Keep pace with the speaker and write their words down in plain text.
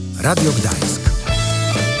Radio Gdańsk.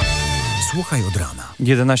 Słuchaj od rana.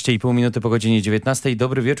 11,5 minuty po godzinie 19.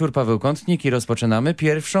 Dobry wieczór, Paweł Kątnik i rozpoczynamy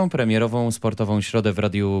pierwszą premierową sportową środę w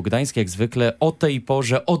Radiu Gdańsk. Jak zwykle o tej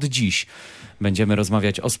porze, od dziś będziemy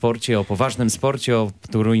rozmawiać o sporcie, o poważnym sporcie, o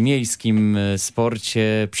trójmiejskim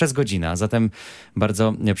sporcie przez godzinę. A zatem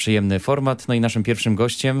bardzo przyjemny format. No i naszym pierwszym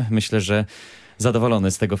gościem, myślę, że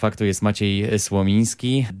zadowolony z tego faktu, jest Maciej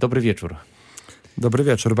Słomiński. Dobry wieczór. Dobry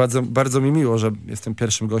wieczór. Bardzo mi miło, że jestem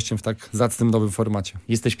pierwszym gościem w tak zacnym nowym formacie.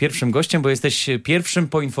 Jesteś pierwszym gościem, bo jesteś pierwszym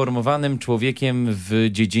poinformowanym człowiekiem w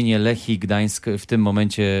dziedzinie Lechii Gdańsk w tym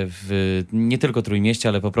momencie w nie tylko Trójmieście,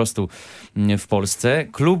 ale po prostu w Polsce.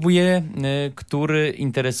 Klubie, który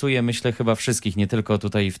interesuje, myślę, chyba wszystkich, nie tylko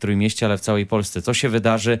tutaj w Trójmieście, ale w całej Polsce. Co się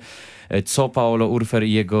wydarzy, co Paolo Urfer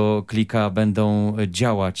i jego klika będą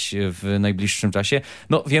działać w najbliższym czasie?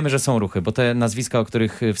 No wiemy, że są ruchy, bo te nazwiska, o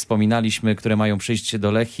których wspominaliśmy, które mają przyjść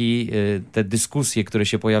do Lechii, te dyskusje, które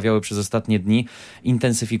się pojawiały przez ostatnie dni,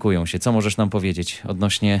 intensyfikują się. Co możesz nam powiedzieć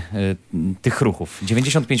odnośnie tych ruchów?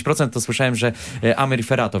 95% to słyszałem, że Amir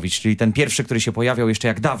Feratowicz, czyli ten pierwszy, który się pojawiał jeszcze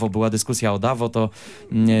jak Dawo, była dyskusja o Dawo, to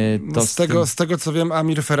z tego co wiem,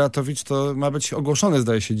 Amir Feratowicz to ma być ogłoszony,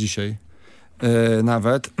 zdaje się, dzisiaj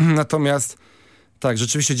nawet. Natomiast tak,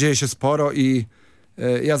 rzeczywiście dzieje się sporo i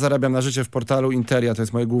ja zarabiam na życie w portalu Interia, to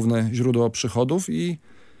jest moje główne źródło przychodów i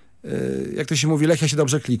jak to się mówi, Lechia się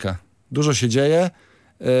dobrze klika. Dużo się dzieje.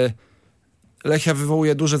 Lechia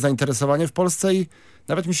wywołuje duże zainteresowanie w Polsce i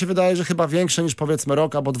nawet mi się wydaje, że chyba większe niż powiedzmy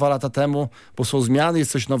rok albo 2 lata temu, bo są zmiany,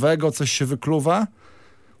 jest coś nowego, coś się wykluwa.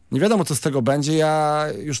 Nie wiadomo, co z tego będzie. Ja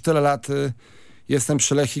już tyle lat jestem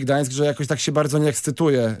przy Lechii Gdańsk, że jakoś tak się bardzo nie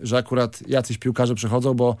ekscytuję, że akurat jacyś piłkarze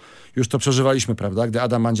przychodzą, bo już to przeżywaliśmy, prawda? Gdy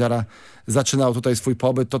Adam Mandziara zaczynał tutaj swój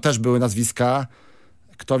pobyt, to też były nazwiska,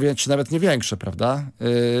 kto wie, czy nawet nie większe, prawda?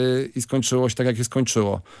 I skończyło się tak, jak się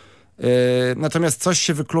skończyło. Natomiast coś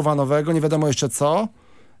się wykluwa nowego, nie wiadomo jeszcze co,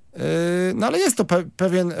 no ale jest to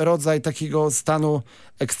pewien rodzaj takiego stanu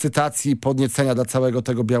ekscytacji, podniecenia dla całego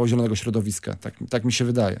tego biało-zielonego środowiska. Tak mi się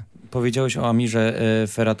wydaje. Powiedziałeś o Amirze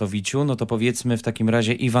Feratowiciu, no to powiedzmy w takim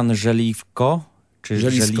razie Iwan Żeliwko, czy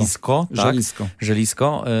Żelisko? Tak?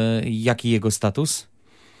 Żelisko. Jaki jego status?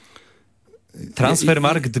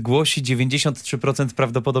 Transfermarkt głosi 93%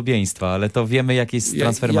 prawdopodobieństwa, ale to wiemy, jaki jest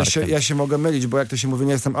Transfermarkt. Ja się mogę mylić, bo jak to się mówi,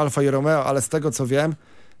 nie jestem Alfa i Romeo, ale z tego co wiem,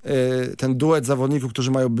 ten duet zawodników,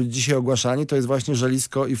 którzy mają być dzisiaj ogłaszani, to jest właśnie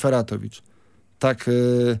Żelisko i Feratowicz.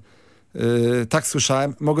 Tak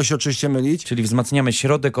słyszałem. Mogę się oczywiście mylić. Czyli wzmacniamy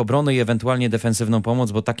środek obrony i ewentualnie defensywną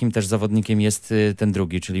pomoc, bo takim też zawodnikiem jest ten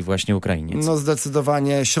drugi, czyli właśnie Ukrainiec. No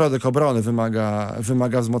zdecydowanie środek obrony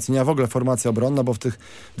wymaga wzmocnienia. W ogóle formacja obronna, bo w tych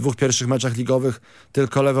 2 pierwszych meczach ligowych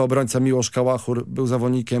tylko lewy obrońca Miłosz Kałachur był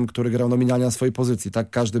zawodnikiem, który grał nominalnie na swojej pozycji. Tak,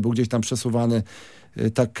 każdy był gdzieś tam przesuwany.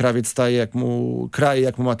 Tak krawiec staje, jak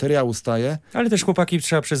mu materiału staje. Ale też chłopaki,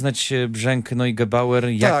 trzeba przyznać, Brzęk, no i Gebauer,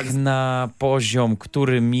 jak na poziom,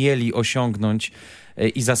 który mieli osiągnąć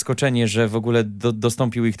i zaskoczenie, że w ogóle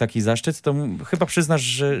dostąpił ich taki zaszczyt, to chyba przyznasz,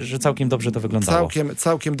 że całkiem dobrze to wyglądało.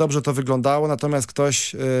 Całkiem dobrze to wyglądało, natomiast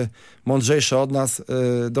ktoś mądrzejszy od nas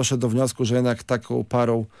doszedł do wniosku, że jednak taką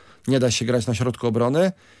parą nie da się grać na środku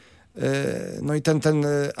obrony. No i ten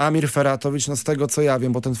Amir Feratowicz, no z tego co ja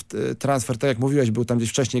wiem, bo ten transfer, tak jak mówiłeś, był tam gdzieś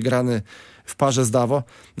wcześniej grany w parze z Dawo,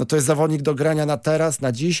 no to jest zawodnik do grania na teraz,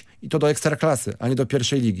 na dziś i to do ekstraklasy, a nie do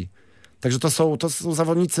pierwszej ligi. Także to są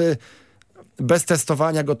zawodnicy bez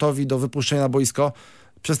testowania, gotowi do wypuszczenia na boisko.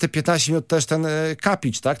 Przez te 15 minut też ten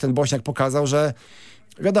Kapić, tak? Ten Bośniak pokazał, że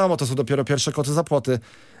wiadomo, to są dopiero pierwsze koty za płoty,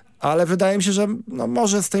 ale wydaje mi się, że no,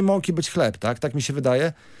 może z tej mąki być chleb, tak? Tak mi się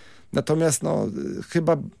wydaje. Natomiast no,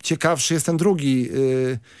 chyba ciekawszy jest ten drugi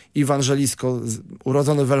Iwan Żelisko,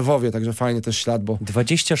 urodzony w Lwowie, także fajnie też ślad, bo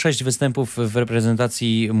 26 występów w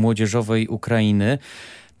reprezentacji młodzieżowej Ukrainy.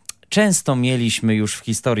 Często mieliśmy już w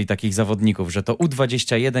historii takich zawodników, że to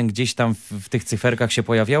U21 gdzieś tam w tych cyferkach się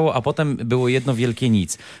pojawiało, a potem było jedno wielkie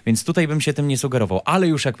nic. Więc tutaj bym się tym nie sugerował. Ale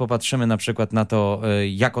już jak popatrzymy na przykład na to,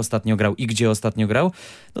 jak ostatnio grał i gdzie ostatnio grał,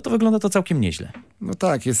 no to wygląda to całkiem nieźle. No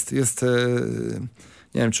tak, jest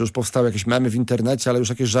nie wiem, czy już powstały jakieś memy w internecie, ale już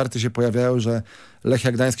jakieś żarty się pojawiają, że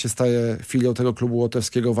Lechia Gdańsk się staje filią tego klubu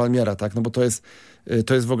łotewskiego Walmiera, tak? No bo to jest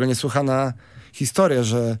w ogóle niesłychana historia,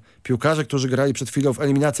 że piłkarze, którzy grali przed chwilą w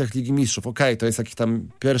eliminacjach Ligi Mistrzów, to jest jakaś tam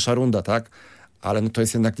pierwsza runda, tak? Ale no to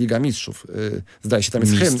jest jednak Liga Mistrzów. Zdaje się, tam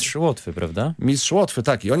jest hymn. Mistrz Łotwy, prawda? Mistrz Łotwy,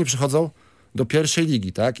 tak. I oni przychodzą do pierwszej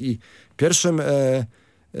ligi, tak? I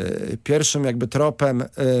pierwszym jakby tropem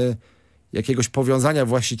jakiegoś powiązania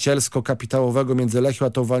właścicielsko-kapitałowego między Lechią a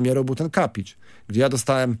tą Walmierą był ten Kapić, gdzie ja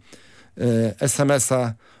dostałem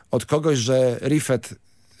SMS-a od kogoś, że Rifet,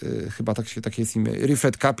 chyba takie jest imię,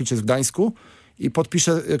 Rifet Kapić jest w Gdańsku i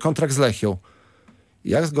podpiszę kontrakt z Lechią.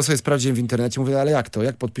 Ja go sobie sprawdziłem w internecie, mówię, ale jak to?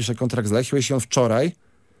 Jak podpiszę kontrakt z Lechią, jeśli on wczoraj,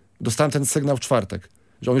 dostałem ten sygnał w czwartek,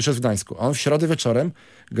 że on już jest w Gdańsku. A on w środę wieczorem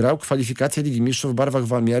grał kwalifikację Ligi Mistrzów w barwach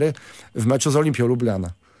Walmiery w meczu z Olimpią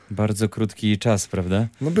Lublana. Bardzo krótki czas, prawda?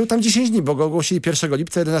 No był tam 10 dni, bo go ogłosili 1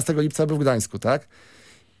 lipca, 11 lipca był w Gdańsku, tak?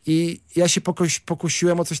 I ja się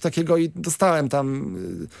pokusiłem o coś takiego i dostałem tam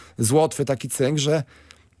z Łotwy taki cynk, że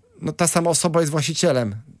no, ta sama osoba jest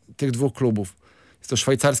właścicielem tych 2 klubów. Jest to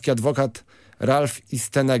szwajcarski adwokat Ralf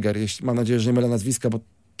Isteneger. Mam nadzieję, że nie mylę nazwiska, bo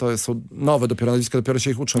to są nowe dopiero nazwiska, dopiero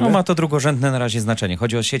się ich uczymy. No ma to drugorzędne na razie znaczenie.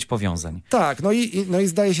 Chodzi o sieć powiązań. Tak, no i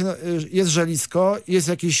zdaje się, jest Żelisko, jest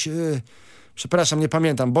jakiś, przepraszam, nie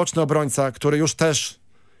pamiętam, boczny obrońca, który już też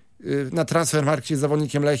na Transfermarkcie jest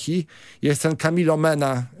zawodnikiem Lechii. Jest ten Camilo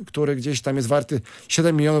Mena, który gdzieś tam jest warty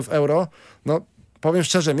 7 milionów euro. No, powiem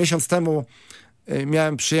szczerze, miesiąc temu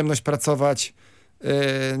miałem przyjemność pracować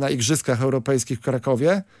na Igrzyskach Europejskich w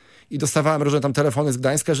Krakowie i dostawałem różne tam telefony z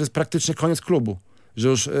Gdańska, że jest praktycznie koniec klubu. Że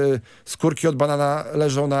już skórki od banana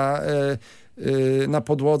leżą na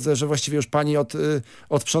podłodze, że właściwie już pani od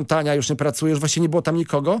sprzątania już nie pracuje, już właściwie nie było tam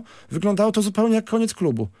nikogo. Wyglądało to zupełnie jak koniec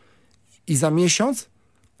klubu. I za miesiąc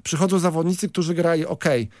przychodzą zawodnicy, którzy grali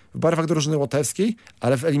w barwach drużyny łotewskiej,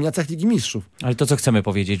 ale w eliminacjach Ligi Mistrzów. Ale to co chcemy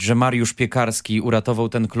powiedzieć, że Mariusz Piekarski uratował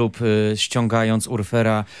ten klub ściągając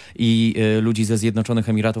Urfera i ludzi ze Zjednoczonych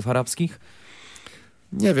Emiratów Arabskich?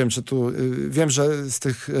 Nie wiem, czy tu... wiem, że z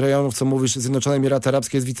tych rejonów, co mówisz, Zjednoczone Emiraty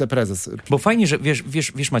Arabskie jest wiceprezes. Bo fajnie, że...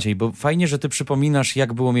 Wiesz Maciej, bo fajnie, że ty przypominasz,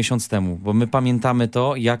 jak było miesiąc temu. Bo my pamiętamy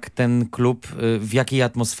to, jak ten klub, w jakiej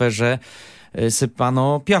atmosferze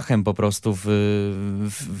sypano piachem po prostu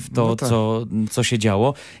w to, no tak. co się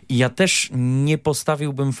działo. I ja też nie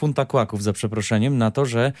postawiłbym funta kłaków, za przeproszeniem, na to,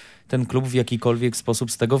 że ten klub w jakikolwiek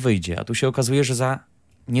sposób z tego wyjdzie. A tu się okazuje, że za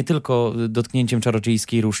nie tylko dotknięciem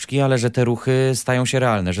czarodziejskiej różdżki, ale że te ruchy stają się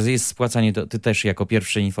realne, że jest spłacanie, ty też jako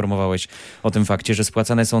pierwszy informowałeś o tym fakcie, że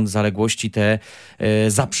spłacane są zaległości te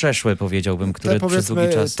zaprzeszłe, powiedziałbym, które przez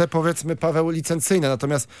długi czas... Te powiedzmy, Paweł, licencyjne,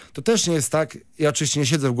 natomiast to też nie jest tak, ja oczywiście nie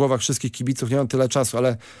siedzę w głowach wszystkich kibiców, nie mam tyle czasu,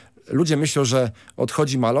 ale ludzie myślą, że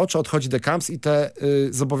odchodzi Malo, czy odchodzi De Camps i te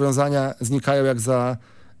zobowiązania znikają jak za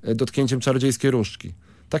dotknięciem czarodziejskiej różdżki.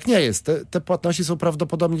 Tak nie jest. Te płatności są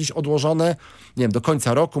prawdopodobnie gdzieś odłożone, nie wiem, do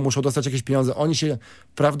końca roku muszą dostać jakieś pieniądze. Oni się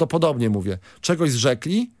prawdopodobnie, mówię, czegoś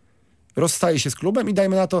zrzekli, rozstaje się z klubem i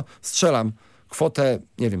dajmy na to, strzelam kwotę,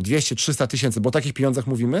 nie wiem, 200-300 tysięcy, bo o takich pieniądzach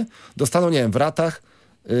mówimy, dostaną, nie wiem, w ratach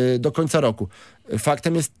do końca roku.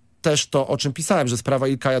 Faktem jest też to, o czym pisałem, że sprawa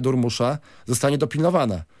Ilkaja Durmusa zostanie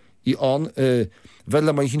dopilnowana. I on,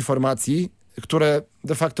 wedle moich informacji, które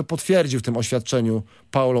de facto potwierdził w tym oświadczeniu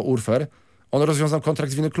Paulo Urfer, on rozwiązał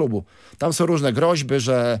kontrakt z winy klubu. Tam są różne groźby,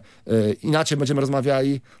 że inaczej będziemy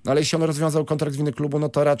rozmawiali, no ale jeśli on rozwiązał kontrakt z winy klubu, no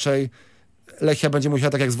to raczej Lechia będzie musiała,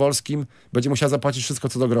 tak jak z Wolskim, będzie musiała zapłacić wszystko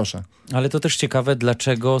co do grosza. Ale to też ciekawe,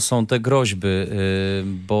 dlaczego są te groźby,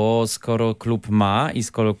 bo skoro klub ma i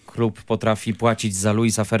skoro klub potrafi płacić za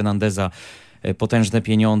Luisa Fernandeza potężne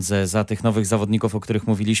pieniądze, za tych nowych zawodników, o których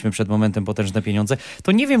mówiliśmy przed momentem, potężne pieniądze,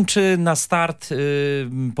 to nie wiem, czy na start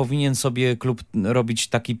powinien sobie klub robić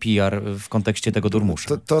taki PR w kontekście tego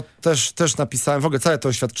Durmusa. To też napisałem, w ogóle całe to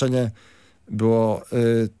oświadczenie było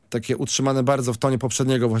takie utrzymane bardzo w tonie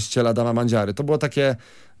poprzedniego właściciela Adama Mandziary. To było takie,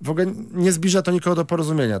 w ogóle nie zbliża to nikogo do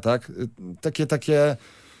porozumienia, tak? Takie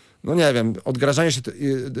no nie wiem, odgrażanie się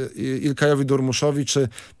Ilkajowi Durmusowi, czy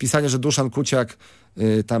pisanie, że Duszan Kuciak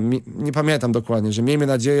tam, nie pamiętam dokładnie, że miejmy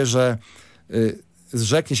nadzieję, że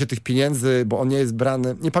zrzeknie się tych pieniędzy, bo on nie jest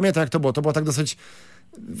brany. Nie pamiętam, jak to było tak dosyć,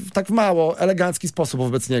 tak w mało elegancki sposób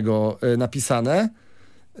wobec niego napisane.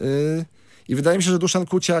 I wydaje mi się, że Duszan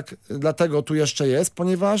Kuciak dlatego tu jeszcze jest,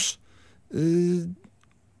 ponieważ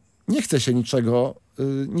nie chce się niczego,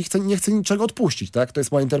 nie chce niczego odpuścić, tak? To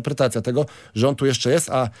jest moja interpretacja tego, że on tu jeszcze jest,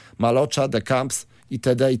 a Malocza, De Camps,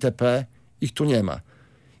 itd., itp. Ich tu nie ma.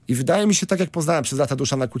 I wydaje mi się, tak jak poznałem przez lata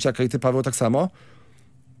Duszana Kuciaka i ty, Paweł, tak samo,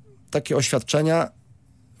 takie oświadczenia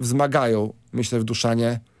wzmagają, myślę, w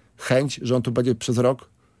Duszanie chęć, że on tu będzie przez rok.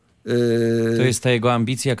 To jest ta jego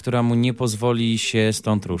ambicja, która mu nie pozwoli się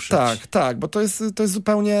stąd ruszyć. Tak, bo to jest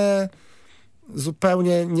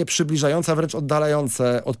zupełnie nieprzybliżające, a wręcz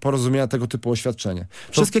oddalające od porozumienia tego typu oświadczenie.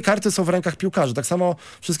 Wszystkie karty są w rękach piłkarzy. Tak samo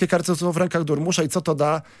wszystkie karty są w rękach Durmusa i co to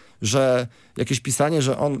da, że jakieś pisanie,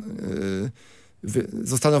 że on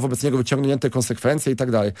zostaną wobec niego wyciągnięte konsekwencje i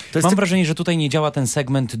tak dalej. Mam wrażenie, że tutaj nie działa ten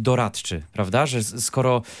segment doradczy, prawda?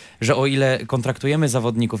 Że o ile kontraktujemy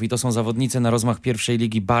zawodników i to są zawodnicy na rozmach pierwszej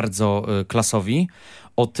ligi bardzo klasowi,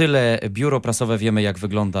 o tyle biuro prasowe wiemy, jak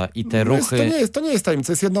wygląda i te ruchy... To nie jest tajemnica,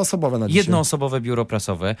 to jest jednoosobowe na dzisiaj. Jednoosobowe biuro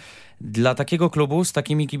prasowe. Dla takiego klubu z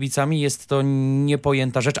takimi kibicami jest to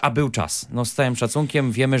niepojęta rzecz, a był czas. No, z całym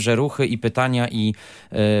szacunkiem wiemy, że ruchy i pytania i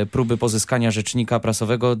próby pozyskania rzecznika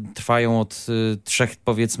prasowego trwają od 3,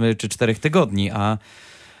 powiedzmy, czy 4 tygodni,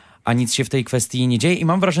 a nic się w tej kwestii nie dzieje. I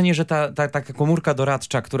mam wrażenie, że taka komórka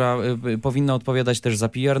doradcza, która powinna odpowiadać też za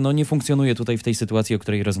PR, no nie funkcjonuje tutaj w tej sytuacji, o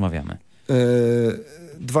której rozmawiamy.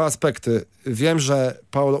 2 aspekty. Wiem, że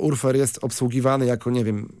Paulo Urfer jest obsługiwany jako, nie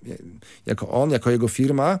wiem, jako jego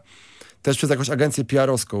firma, też przez jakąś agencję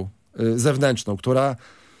PR-owską, zewnętrzną, która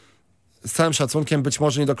z całym szacunkiem być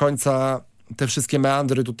może nie do końca te wszystkie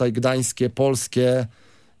meandry tutaj gdańskie, polskie,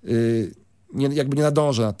 jakby nie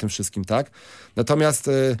nadąża nad tym wszystkim, tak? Natomiast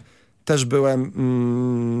też byłem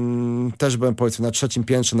powiedzmy na 3.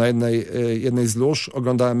 piętrze na jednej z lóż,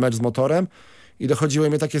 oglądałem mecz z Motorem i dochodziły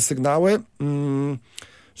mi takie sygnały,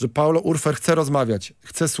 że Paulo Urfer chce rozmawiać,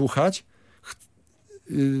 chce słuchać,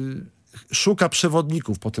 szuka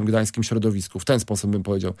przewodników po tym gdańskim środowisku. W ten sposób bym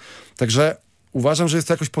powiedział. Także uważam, że jest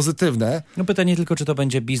to jakoś pozytywne. No pytanie tylko, czy to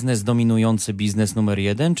będzie biznes dominujący, biznes numer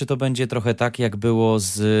 1, czy to będzie trochę tak, jak było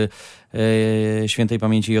z świętej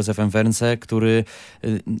pamięci Józefem Wernse, który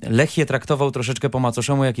Lechię traktował troszeczkę po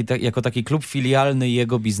macoszemu jako taki klub filialny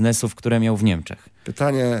jego biznesów, które miał w Niemczech.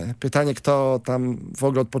 Pytanie, kto tam w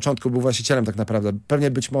ogóle od początku był właścicielem tak naprawdę.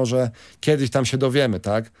 Pewnie być może kiedyś tam się dowiemy,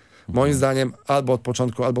 tak? Moim zdaniem albo od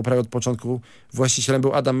początku, albo prawie od początku właścicielem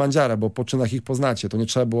był Adam Mandziara, bo po czynach ich poznacie. To nie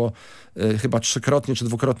trzeba było chyba 3-krotnie czy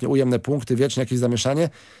 2-krotnie ujemne punkty, wiecznie jakieś zamieszanie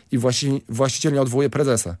i właściciel nie odwołuje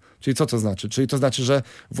prezesa. Czyli co to znaczy? Czyli to znaczy, że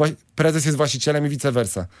prezes jest właścicielem i vice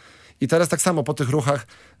versa. I teraz tak samo po tych ruchach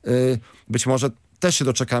być może też się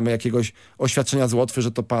doczekamy jakiegoś oświadczenia z Łotwy,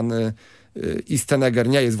 że to pan Isteneger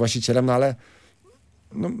nie jest właścicielem, no ale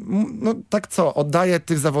no tak co? Oddaje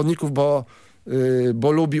tych zawodników,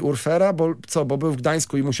 bo lubi Urfera, bo był w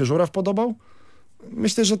Gdańsku i mu się Żuraw podobał?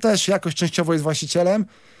 Myślę, że też jakoś częściowo jest właścicielem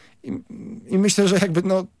i myślę, że jakby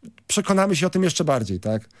przekonamy się o tym jeszcze bardziej,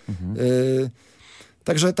 tak?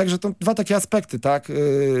 Także to 2 takie aspekty, tak?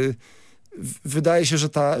 Wydaje się, że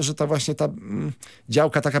ta właśnie ta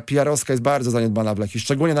działka taka PR-owska jest bardzo zaniedbana w Lechii,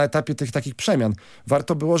 szczególnie na etapie tych takich przemian.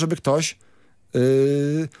 Warto było, żeby ktoś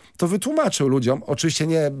to wytłumaczył ludziom, oczywiście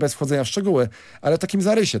nie bez wchodzenia w szczegóły, ale w takim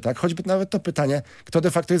zarysie, tak? Choćby nawet to pytanie, kto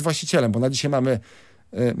de facto jest właścicielem, bo na dzisiaj mamy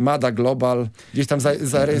Mada Global, gdzieś tam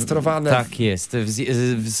zarejestrowane. Tak jest.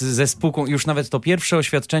 Ze spółką, już nawet to pierwsze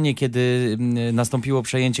oświadczenie, kiedy nastąpiło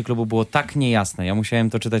przejęcie klubu, było tak niejasne. Ja musiałem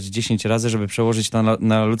to czytać 10 razy, żeby przełożyć to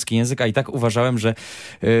na ludzki język, a i tak uważałem, że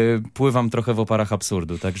pływam trochę w oparach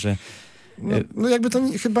absurdu, także... No jakby to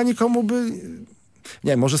chyba nikomu by...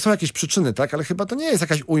 Nie, może są jakieś przyczyny, tak? Ale chyba to nie jest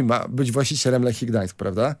jakaś ujma być właścicielem Lechii Gdańsk,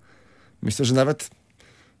 prawda? Myślę, że nawet...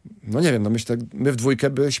 No nie wiem, myślę, my w 2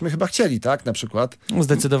 byśmy chyba chcieli, tak? Na przykład.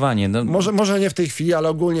 Zdecydowanie. Może nie w tej chwili, ale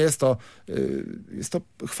ogólnie jest to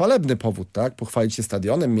chwalebny powód, tak? Pochwalić się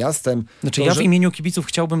stadionem, miastem. Znaczy w imieniu kibiców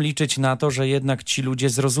chciałbym liczyć na to, że jednak ci ludzie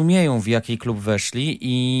zrozumieją, w jaki klub weszli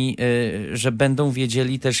i że będą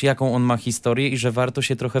wiedzieli też, jaką on ma historię i że warto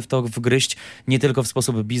się trochę w to wgryźć, nie tylko w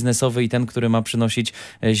sposób biznesowy i ten, który ma przynosić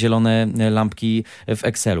zielone lampki w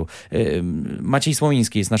Excelu. Maciej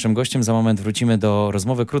Słomiński jest naszym gościem. Za moment wrócimy do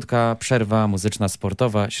rozmowy. Krótka przerwa muzyczna,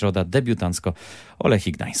 sportowa, środa debiutancko o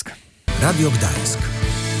Lechii Gdańsk. Radio Gdańsk.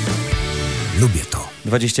 Lubię to.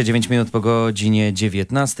 29 minut po godzinie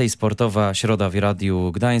 19. Sportowa środa w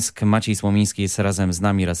Radiu Gdańsk. Maciej Słomiński jest razem z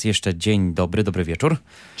nami raz jeszcze. Dzień dobry, dobry wieczór.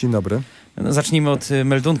 Dzień dobry. Zacznijmy od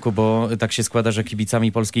meldunku, bo tak się składa, że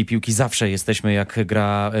kibicami polskiej piłki zawsze jesteśmy, jak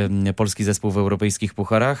gra polski zespół w europejskich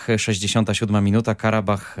pucharach. 67 minuta,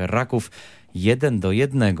 Karabach Raków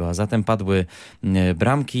 1-1, a zatem padły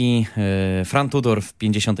bramki. Fran Tudor w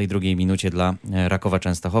 52 minucie dla Rakowa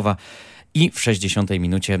Częstochowa i w 60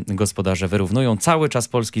 minucie gospodarze wyrównują. Cały czas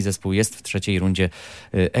polski zespół jest w 3. rundzie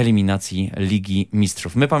eliminacji Ligi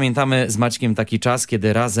Mistrzów. My pamiętamy z Maćkiem taki czas,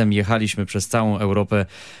 kiedy razem jechaliśmy przez całą Europę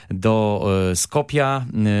do Skopia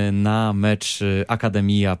na mecz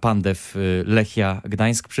Akademia Pandew Lechia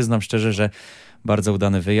Gdańsk. Przyznam szczerze, że bardzo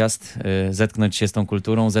udany wyjazd, zetknąć się z tą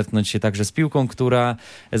kulturą, zetknąć się także z piłką, która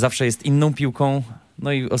zawsze jest inną piłką,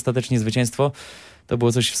 no i ostatecznie zwycięstwo. To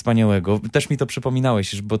było coś wspaniałego. Też mi to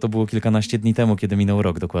przypominałeś, bo to było kilkanaście dni temu, kiedy minął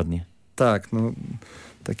rok dokładnie. Tak,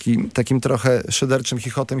 takim trochę szyderczym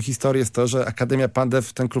chichotem historii jest to, że Akademia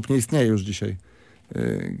Pandew, ten klub nie istnieje już dzisiaj.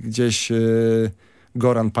 Gdzieś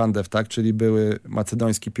Goran Pandev, tak? Czyli były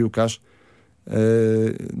macedoński piłkarz,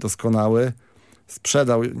 doskonały.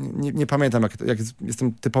 Sprzedał, nie pamiętam, jak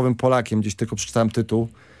jestem typowym Polakiem, gdzieś tylko przeczytałem tytuł,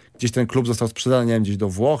 gdzieś ten klub został sprzedany, nie wiem, gdzieś do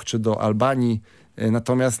Włoch czy do Albanii,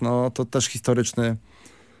 natomiast no, to też historyczny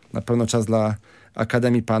na pewno czas dla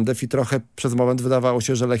Akademii Pandev i trochę przez moment wydawało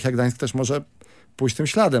się, że Lechia Gdańsk też może pójść tym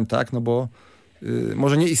śladem, tak, no bo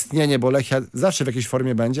może nie istnienie, bo Lechia zawsze w jakiejś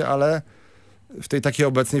formie będzie, ale w tej takiej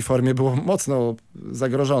obecnej formie było mocno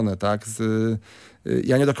zagrożone, tak.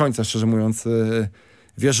 Ja nie do końca, szczerze mówiąc,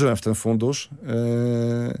 wierzyłem w ten fundusz,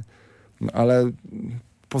 ale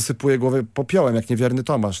posypuję głowę popiołem, jak niewierny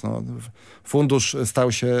Tomasz. No. Fundusz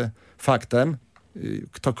stał się faktem,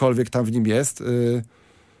 ktokolwiek tam w nim jest.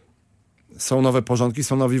 Są nowe porządki,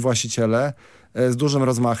 są nowi właściciele z dużym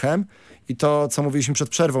rozmachem i to, co mówiliśmy przed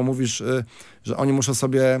przerwą, mówisz, że oni muszą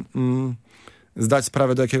sobie zdać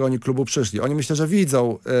sprawę, do jakiego oni klubu przyszli. Oni myślę, że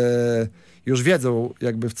widzą, już wiedzą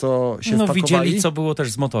jakby w co się wpakowali. Widzieli, co było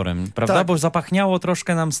też z Motorem, prawda? Tak. Bo zapachniało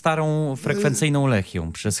troszkę nam starą, frekwencyjną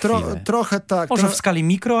Lechią przez chwilę. Trochę tak. Może w skali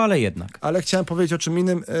mikro, ale jednak. Ale chciałem powiedzieć o czym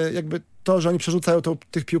innym. Jakby to, że oni przerzucają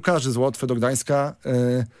tych piłkarzy z Łotwy do Gdańska,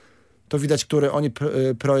 to widać, który oni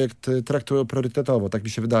projekt traktują priorytetowo, tak mi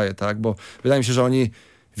się wydaje, tak? Bo wydaje mi się, że oni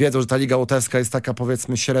wiedzą, że ta Liga Łotewska jest taka,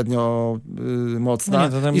 powiedzmy, średnio mocna.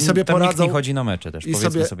 No nie, i sobie tam poradzą. Nikt nie chodzi na mecze też,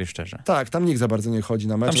 powiedzmy sobie szczerze. Tak, tam nikt za bardzo nie chodzi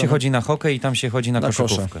na mecze. Tam się chodzi na hokej i tam się chodzi na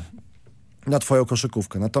koszykówkę. Na twoją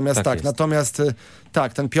koszykówkę. Natomiast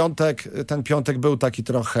ten piątek był taki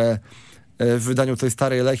trochę w wydaniu tej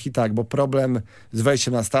starej Lechii, tak, bo problem z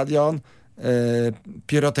wejściem na stadion,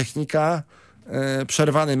 pirotechnika,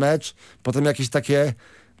 przerwany mecz, potem jakieś takie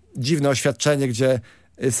dziwne oświadczenie, gdzie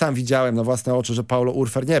sam widziałem na własne oczy, że Paulo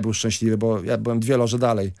Urfer nie był szczęśliwy, bo ja byłem 2 loże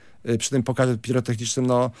dalej. Przy tym pokazie pirotechnicznym,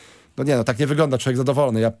 tak nie wygląda człowiek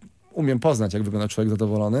zadowolony. Ja umiem poznać, jak wygląda człowiek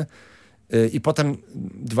zadowolony. I potem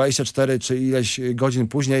 24 czy ileś godzin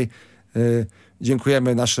później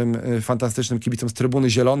dziękujemy naszym fantastycznym kibicom z Trybuny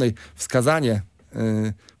Zielonej. Wskazanie,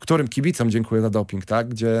 którym kibicom dziękuję za doping, tak?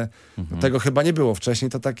 Gdzie tego chyba nie było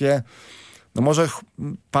wcześniej. To takie, może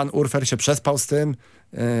pan Urfer się przespał z tym,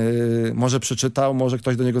 może przeczytał, może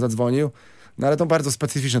ktoś do niego zadzwonił, ale to bardzo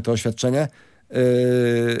specyficzne to oświadczenie.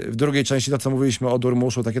 W drugiej części to, co mówiliśmy o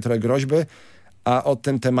Durmuszu, takie trochę groźby, a o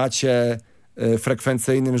tym temacie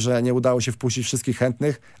frekwencyjnym, że nie udało się wpuścić wszystkich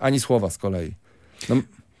chętnych, ani słowa z kolei.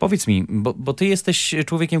 Powiedz mi, bo ty jesteś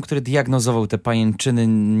człowiekiem, który diagnozował te pajęczyny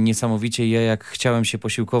niesamowicie. Ja jak chciałem się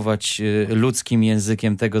posiłkować ludzkim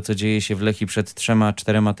językiem tego, co dzieje się w Lechii przed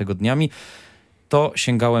 3-4 tygodniami, to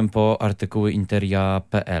sięgałem po artykuły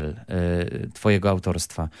interia.pl, twojego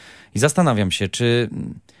autorstwa. I zastanawiam się,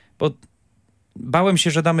 bo bałem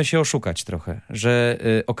się, że damy się oszukać trochę, że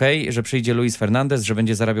że przyjdzie Luis Fernandez, że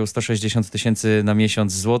będzie zarabiał 160 000 na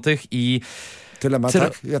miesiąc złotych i... Tyle ma,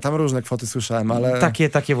 tak? Ja tam różne kwoty słyszałem, ale...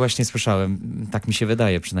 Takie właśnie słyszałem. Tak mi się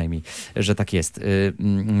wydaje przynajmniej, że tak jest.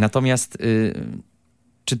 Natomiast...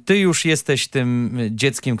 Czy ty już jesteś tym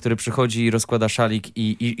dzieckiem, który przychodzi i rozkłada szalik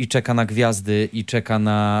i czeka na gwiazdy, i czeka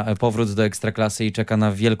na powrót do Ekstraklasy, i czeka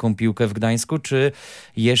na wielką piłkę w Gdańsku, czy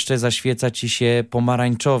jeszcze zaświeca ci się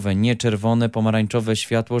pomarańczowe, nie czerwone, pomarańczowe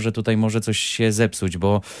światło, że tutaj może coś się zepsuć,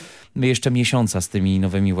 bo my jeszcze miesiąca z tymi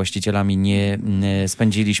nowymi właścicielami nie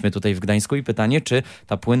spędziliśmy tutaj w Gdańsku i pytanie, czy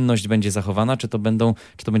ta płynność będzie zachowana, czy to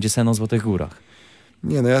będzie sen o Złotych Górach?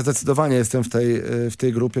 Nie, ja zdecydowanie jestem w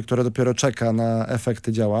tej grupie, która dopiero czeka na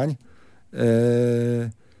efekty działań.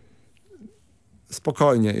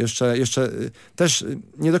 Spokojnie. Jeszcze też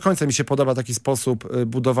nie do końca mi się podoba taki sposób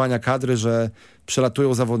budowania kadry, że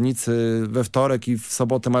przylatują zawodnicy we wtorek i w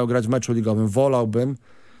sobotę mają grać w meczu ligowym. Wolałbym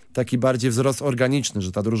taki bardziej wzrost organiczny,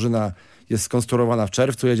 że ta drużyna jest skonstruowana w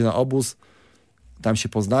czerwcu, jedzie na obóz, tam się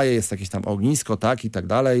poznaje, jest jakieś tam ognisko, tak, i tak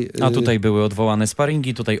dalej. A tutaj były odwołane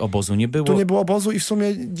sparingi, tutaj obozu nie było. Tu nie było obozu i w sumie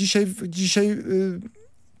dzisiaj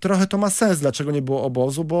trochę to ma sens, dlaczego nie było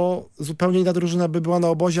obozu, bo zupełnie inna drużyna by była na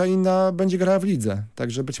obozie, a inna będzie grała w lidze.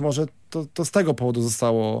 Także być może to z tego powodu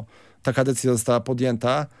taka decyzja została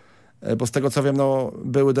podjęta, bo z tego co wiem,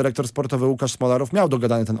 były dyrektor sportowy Łukasz Smolarow miał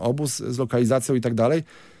dogadany ten obóz z lokalizacją i tak dalej.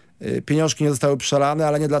 Pieniążki nie zostały przelane,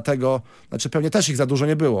 ale nie dlatego, pewnie też ich za dużo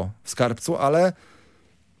nie było w skarbcu, ale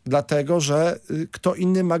dlatego, że kto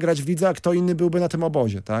inny ma grać w lidze, a kto inny byłby na tym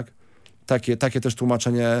obozie, tak? Takie też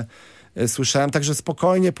tłumaczenie słyszałem, także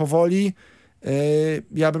spokojnie, powoli.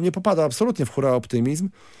 Ja bym nie popadał absolutnie w hura optymizm.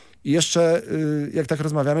 I jeszcze, jak tak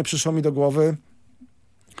rozmawiamy, przyszło mi do głowy,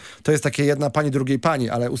 to jest takie jedna pani, drugiej pani,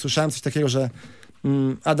 ale usłyszałem coś takiego, że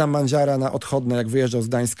Adam Mandziara na odchodne, jak wyjeżdżał z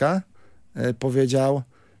Gdańska, powiedział,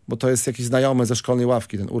 bo to jest jakiś znajomy ze szkolnej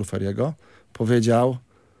ławki, ten Urfer jego, powiedział: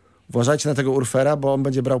 uważajcie na tego Urfera, bo on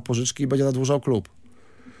będzie brał pożyczki i będzie zadłużał klub.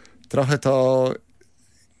 trochę to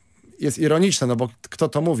jest ironiczne, no bo kto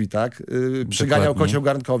to mówi, tak? Przyganiał kocioł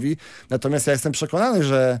garnkowi. Natomiast ja jestem przekonany,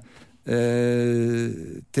 że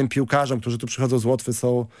tym piłkarzom, którzy tu przychodzą z Łotwy,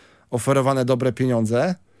 są oferowane dobre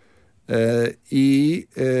pieniądze i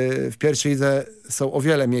w pierwszej lidze są o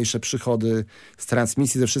wiele mniejsze przychody z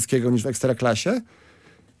transmisji, ze wszystkiego niż w Ekstraklasie.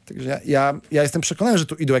 Także ja jestem przekonany, że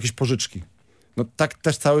tu idą jakieś pożyczki. No tak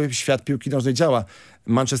też cały świat piłki nożnej działa.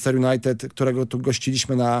 Manchester United, którego tu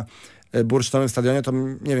gościliśmy na bursztynowym stadionie, to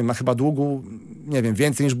nie wiem, ma chyba długu, nie wiem,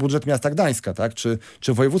 więcej niż budżet miasta Gdańska, tak?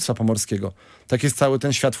 Czy województwa pomorskiego. Tak jest cały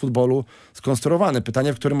ten świat futbolu skonstruowany.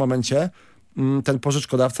 Pytanie, w którym momencie ten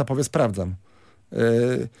pożyczkodawca powie sprawdzam.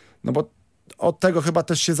 No bo od tego chyba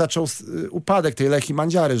też się zaczął upadek tej Lechii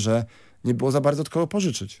Mandziary, że nie było za bardzo od kogo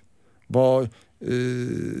pożyczyć. Bo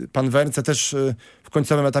pan Wernce też w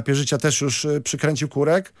końcowym etapie życia też już przykręcił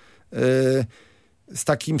kurek. Z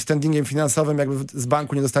takim standingiem finansowym, jakby z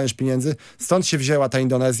banku nie dostaniesz pieniędzy. Stąd się wzięła ta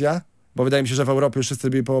Indonezja, bo wydaje mi się, że w Europie już wszyscy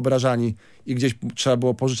byli poobrażani i gdzieś trzeba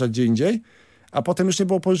było pożyczać gdzie indziej, a potem już nie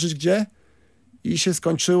było pożyczyć gdzie i się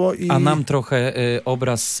skończyło. A nam trochę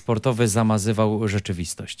obraz sportowy zamazywał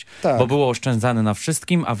rzeczywistość. Tak. Bo było oszczędzane na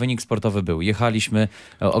wszystkim, a wynik sportowy był. Jechaliśmy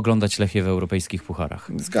oglądać Lechię w europejskich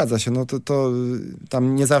pucharach. Zgadza się. No to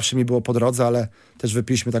tam nie zawsze mi było po drodze, ale też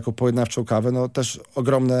wypiliśmy taką pojednawczą kawę. No też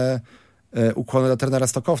ogromne ukłony dla trenera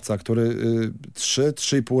Stokowca, który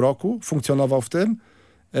 3,5 roku funkcjonował w tym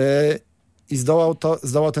i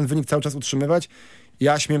zdołał ten wynik cały czas utrzymywać.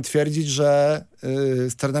 Ja śmiem twierdzić, że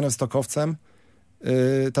z trenerem Stokowcem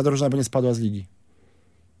ta drużyna by nie spadła z ligi.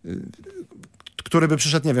 Który by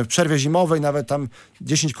przyszedł, nie wiem, w przerwie zimowej, nawet tam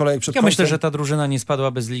 10 kolejek przed końcem. Myślę, że ta drużyna nie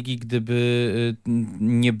spadłaby z ligi, gdyby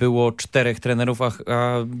nie było 4 trenerów, a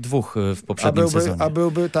 2 w poprzednim sezonie.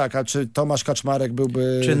 A czy Tomasz Kaczmarek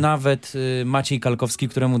byłby... Czy nawet Maciej Kalkowski,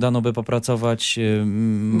 któremu dano by popracować,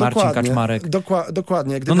 Marcin Kaczmarek.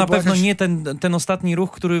 Dokładnie. No na pewno nie ten ostatni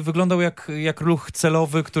ruch, który wyglądał jak ruch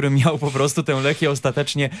celowy, który miał po prostu tę Lechię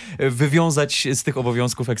ostatecznie wywiązać z tych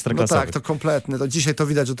obowiązków ekstraklasowych. No tak, to kompletny. To dzisiaj to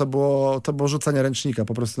widać, że to było rzucenie ręcznika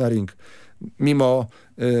po prostu na ring. Mimo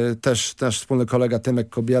też nasz wspólny kolega Tymek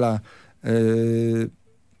Kobiela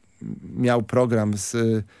miał program z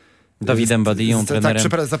Dawidem Badiją, trenerem.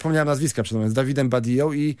 Tak, zapomniałem nazwiska przed momentem, z Dawidem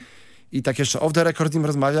Badiją i tak jeszcze off the record z nim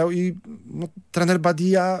rozmawiał i trener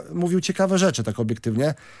Badija mówił ciekawe rzeczy, tak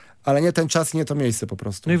obiektywnie, ale nie ten czas i nie to miejsce po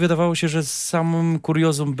prostu. No i wydawało się, że samym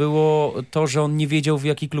kuriozum było to, że on nie wiedział, w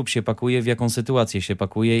jaki klub się pakuje, w jaką sytuację się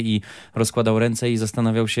pakuje i rozkładał ręce i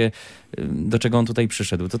zastanawiał się, do czego on tutaj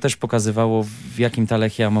przyszedł. To też pokazywało, w jakim ta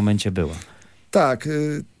Lechia momencie była. Tak.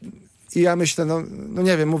 I ja myślę, no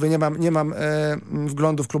nie wiem, mówię, nie mam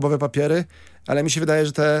wglądu w klubowe papiery, ale mi się wydaje,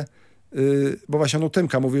 że bo właśnie on u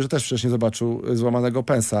Tymka mówi, że też przecież nie zobaczył złamanego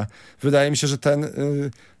pensa. Wydaje mi się, że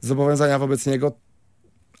zobowiązania wobec niego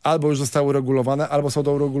albo już zostały uregulowane, albo są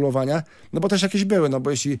do uregulowania, no bo też jakieś były, no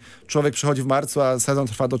bo jeśli człowiek przychodzi w marcu, a sezon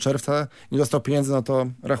trwa do czerwca, nie dostał pieniędzy, no to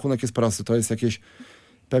rachunek jest prosty. To jest jakieś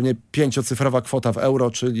pewnie 5-cyfrowa kwota w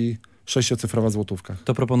euro, czyli 6-cyfrowa złotówka.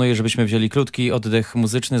 To proponuję, żebyśmy wzięli krótki oddech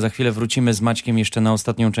muzyczny. Za chwilę wrócimy z Maćkiem jeszcze na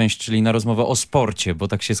ostatnią część, czyli na rozmowę o sporcie, bo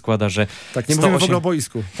tak się składa, że... Tak, nie mówimy w ogóle o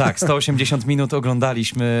boisku. Tak, 180 minut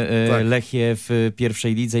oglądaliśmy Lechię w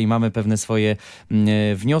pierwszej lidze i mamy pewne swoje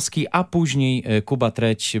wnioski, a później Kuba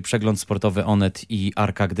Treć, przegląd sportowy Onet i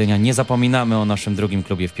Arka Gdynia. Nie zapominamy o naszym drugim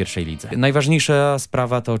klubie w pierwszej lidze. Najważniejsza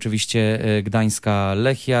sprawa to oczywiście gdańska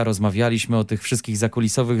Lechia. Rozmawialiśmy o tych wszystkich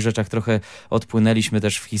zakulisowych rzeczach, trochę odpłynęliśmy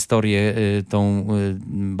też w historię tą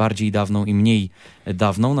bardziej dawną i mniej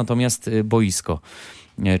dawną, natomiast boisko.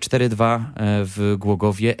 4-2 w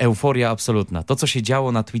Głogowie, euforia absolutna. To, co się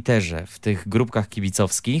działo na Twitterze, w tych grupkach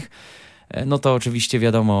kibicowskich, no to oczywiście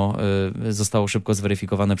wiadomo, zostało szybko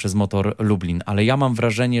zweryfikowane przez Motor Lublin, ale ja mam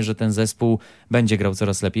wrażenie, że ten zespół będzie grał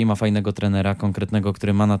coraz lepiej, ma fajnego trenera konkretnego,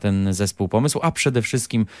 który ma na ten zespół pomysł, a przede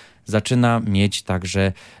wszystkim zaczyna mieć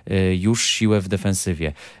także już siłę w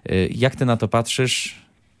defensywie. Jak ty na to patrzysz?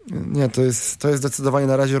 Nie, to jest zdecydowanie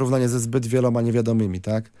na razie równanie ze zbyt wieloma niewiadomymi,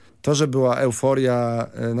 tak? To, że była euforia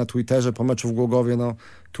na Twitterze po meczu w Głogowie,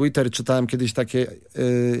 Twitter, czytałem kiedyś takie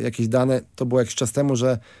jakieś dane, to było jakiś czas temu,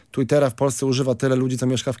 że Twittera w Polsce używa tyle ludzi, co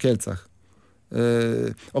mieszka w Kielcach.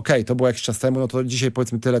 Okej, to było jakiś czas temu, no to dzisiaj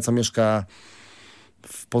powiedzmy tyle, co mieszka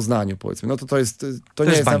w Poznaniu, powiedzmy. No to jest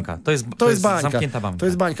bańka. To jest bańka. Zamknięta bańka. To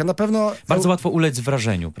jest bańka. Na pewno... Bardzo łatwo ulec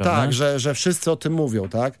wrażeniu, prawda? Tak, że wszyscy o tym mówią,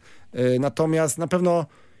 tak? Natomiast na pewno,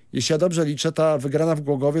 jeśli ja dobrze liczę, ta wygrana w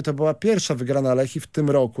Głogowie to była pierwsza wygrana Lechii w tym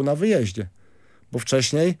roku na wyjeździe. Bo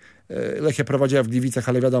wcześniej Lechia prowadziła w Gliwicach,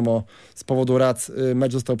 ale wiadomo, z powodu rad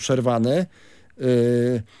mecz został przerwany.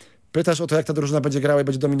 pytasz o to, jak ta drużyna będzie grała i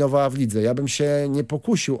będzie dominowała w lidze. Ja bym się nie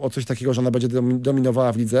pokusił o coś takiego, że ona będzie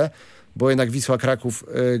dominowała w lidze, bo jednak Wisła Kraków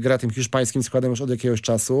gra tym hiszpańskim składem już od jakiegoś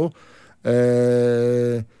czasu.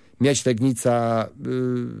 Miedź Legnica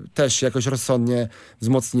też się jakoś rozsądnie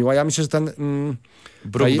wzmocniła. Ja myślę, że ten...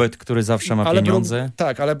 Brookbet, który zawsze ma pieniądze.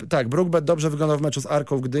 Brookbet dobrze wyglądał w meczu z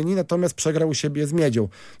Arką w Gdyni, natomiast przegrał u siebie z Miedzią.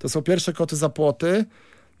 To są pierwsze koty za płoty,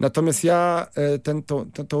 natomiast ja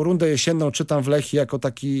tą rundę jesienną czytam w Lechii jako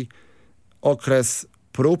taki okres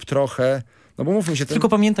prób trochę. No bo mówmy się... Tylko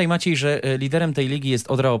pamiętaj, Maciej, że liderem tej ligi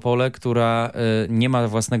jest Odra Opole, która nie ma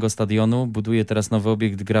własnego stadionu, buduje teraz nowy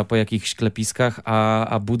obiekt, gra po jakichś klepiskach,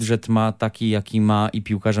 a budżet ma taki, jaki ma i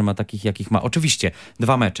piłkarze ma takich, jakich ma. Oczywiście,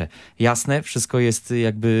 2 mecze. Jasne, wszystko jest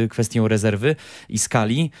jakby kwestią rezerwy i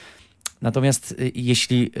skali. Natomiast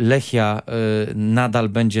jeśli Lechia nadal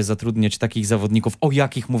będzie zatrudniać takich zawodników, o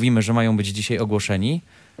jakich mówimy, że mają być dzisiaj ogłoszeni,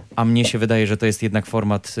 a mnie się wydaje, że to jest jednak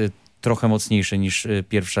format trochę mocniejszy niż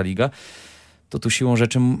pierwsza liga, to tu siłą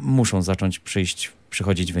rzeczy muszą zacząć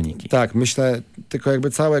przychodzić wyniki. Tak, myślę, tylko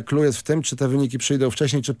jakby całe clue jest w tym, czy te wyniki przyjdą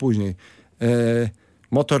wcześniej, czy później.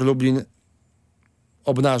 Motor Lublin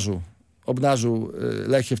obnażył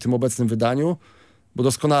Lechię w tym obecnym wydaniu, bo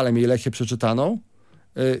doskonale mieli Lechię przeczytaną.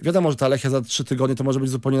 Wiadomo, że ta Lechia za 3 tygodnie to może być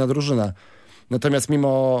zupełnie inna drużyna. Natomiast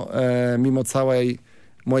mimo całej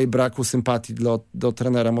mojej braku sympatii do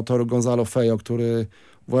trenera Motoru Gonzalo Fejo, który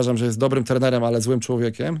uważam, że jest dobrym trenerem, ale złym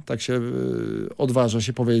człowiekiem, tak się odważę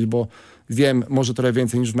się powiedzieć, bo wiem może trochę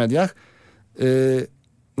więcej niż w mediach.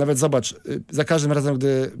 Nawet zobacz, za każdym razem,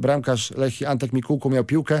 gdy bramkarz Lechii Antek Mikułko miał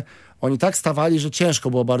piłkę, oni tak stawali, że ciężko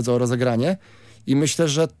było bardzo o rozegranie i myślę,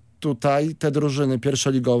 że tutaj te drużyny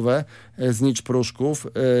pierwszoligowe z Nicz Pruszków,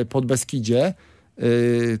 Podbeskidzie,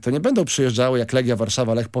 to nie będą przyjeżdżały jak Legia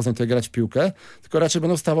Warszawa, Lech Poznań tutaj grać w piłkę, tylko raczej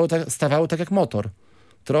będą stawały tak jak Motor.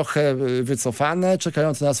 Trochę wycofane,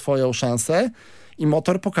 czekające na swoją szansę i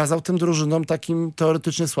Motor pokazał tym drużynom takim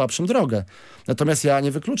teoretycznie słabszym drogę. Natomiast ja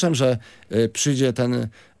nie wykluczam, że przyjdzie ten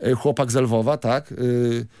chłopak z Lwowa, tak,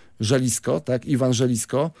 Żelisko, tak, Iwan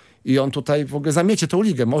Żelisko i on tutaj w ogóle zamiecie tą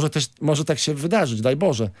ligę. Może tak się wydarzyć, daj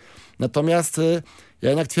Boże. Natomiast ja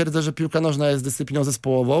jednak twierdzę, że piłka nożna jest dyscypliną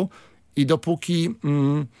zespołową i dopóki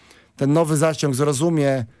ten nowy zaciąg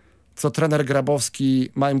zrozumie, co trener Grabowski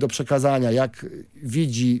ma im do przekazania, jak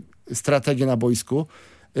widzi strategię na boisku.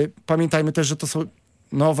 Pamiętajmy też, że to są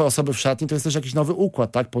nowe osoby w szatni, to jest też jakiś nowy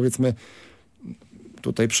układ, tak? Powiedzmy,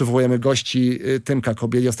 tutaj przywołujemy gości Tymka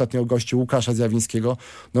Kobieli, ostatnio gości Łukasza Zjawińskiego.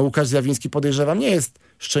 No Łukasz Zjawiński, podejrzewam, nie jest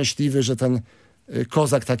szczęśliwy, że ten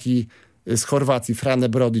kozak taki z Chorwacji, Frane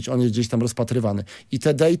Brodić, on jest gdzieś tam rozpatrywany.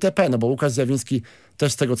 Itd. itp. No bo Łukasz Zjawiński,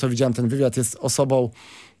 też z tego co widziałem ten wywiad, jest osobą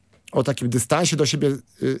o takim dystansie do siebie,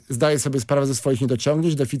 zdaje sobie sprawę ze swoich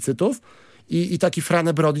niedociągnięć, deficytów i taki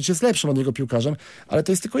Frane Brodić jest lepszym od niego piłkarzem, ale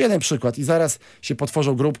to jest tylko jeden przykład i zaraz się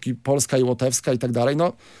potworzą grupki Polska i Łotewska i tak dalej.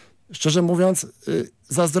 No szczerze mówiąc,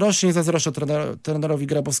 zazdroszczę trenerowi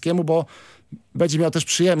Grabowskiemu, bo będzie miał też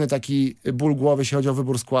przyjemny taki ból głowy, jeśli chodzi o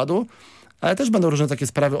wybór składu, ale też będą różne takie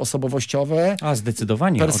sprawy osobowościowe. A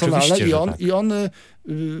zdecydowanie, personalne oczywiście, i on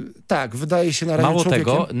tak, wydaje się na razie mało człowiekiem.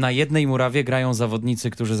 tego, na jednej murawie grają zawodnicy,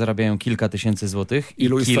 którzy zarabiają kilka tysięcy złotych i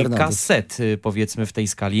kilkaset, powiedzmy, w tej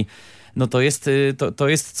skali. No to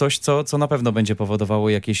jest coś, co na pewno będzie powodowało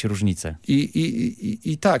jakieś różnice.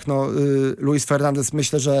 I tak, no Luis Fernandez,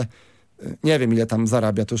 myślę, że nie wiem ile tam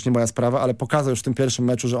zarabia, to już nie moja sprawa, ale pokazał już w tym pierwszym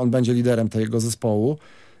meczu, że on będzie liderem tego zespołu.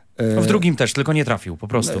 W drugim też, tylko nie trafił, po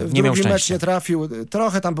prostu. Nie miał szczęścia. W drugim mecz nie trafił.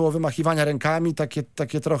 Trochę tam było wymachiwania rękami,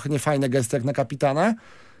 takie trochę niefajne gesty jak na kapitana.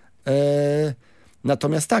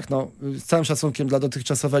 Natomiast tak, no, z całym szacunkiem dla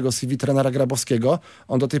dotychczasowego CV trenera Grabowskiego,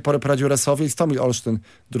 on do tej pory prowadził Resowie i Stomil Olsztyn.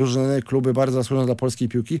 Drużyny, kluby bardzo zasłużone dla polskiej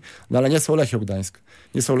piłki, no ale nie są Lechią Gdańsk.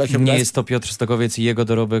 Nie jest to Piotr Stokowiec i jego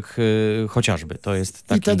dorobek chociażby. To jest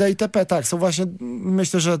taki... Itd. itp. Tak, są właśnie,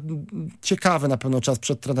 myślę, że ciekawy na pewno czas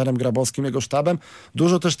przed trenerem Grabowskim, jego sztabem.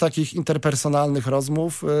 Dużo też takich interpersonalnych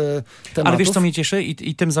rozmów, tematów. Ale wiesz, co mnie cieszy?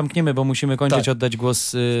 I tym zamkniemy, bo musimy kończyć, oddać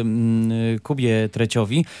głos Kubie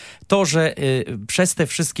Treciowi. To, że przez te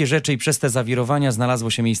wszystkie rzeczy i przez te zawirowania znalazło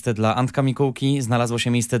się miejsce dla Antka Mikułki, znalazło się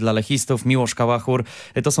miejsce dla lechistów, Miłosz Kałachur.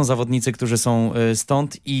 To są zawodnicy, którzy są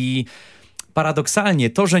stąd i paradoksalnie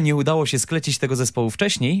to, że nie udało się sklecić tego zespołu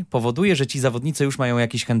wcześniej, powoduje, że ci zawodnicy już mają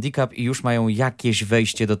jakiś handicap i już mają jakieś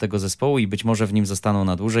wejście do tego zespołu i być może w nim zostaną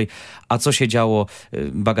na dłużej. A co się działo,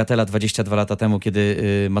 bagatela 22 lata temu, kiedy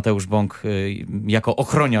Mateusz Bąk jako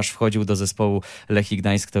ochroniarz wchodził do zespołu Lechii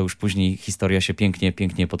Gdańsk, to już później historia się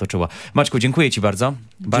pięknie potoczyła. Maćku, dziękuję ci bardzo.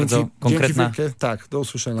 Bardzo konkretna... Dzięki wielkie. Tak, do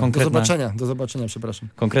usłyszenia. Do zobaczenia, przepraszam.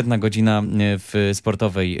 Konkretna godzina w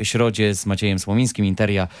sportowej środzie z Maciejem Słomińskim,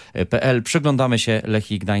 interia.pl. przyglądamy się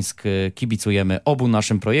Lechii Gdańsk, kibicujemy obu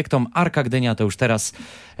naszym projektom. Arka Gdynia to już teraz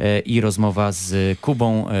i rozmowa z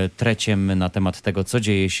Kubą Treciem na temat tego, co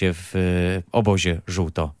dzieje się w obozie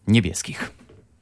żółto-niebieskich.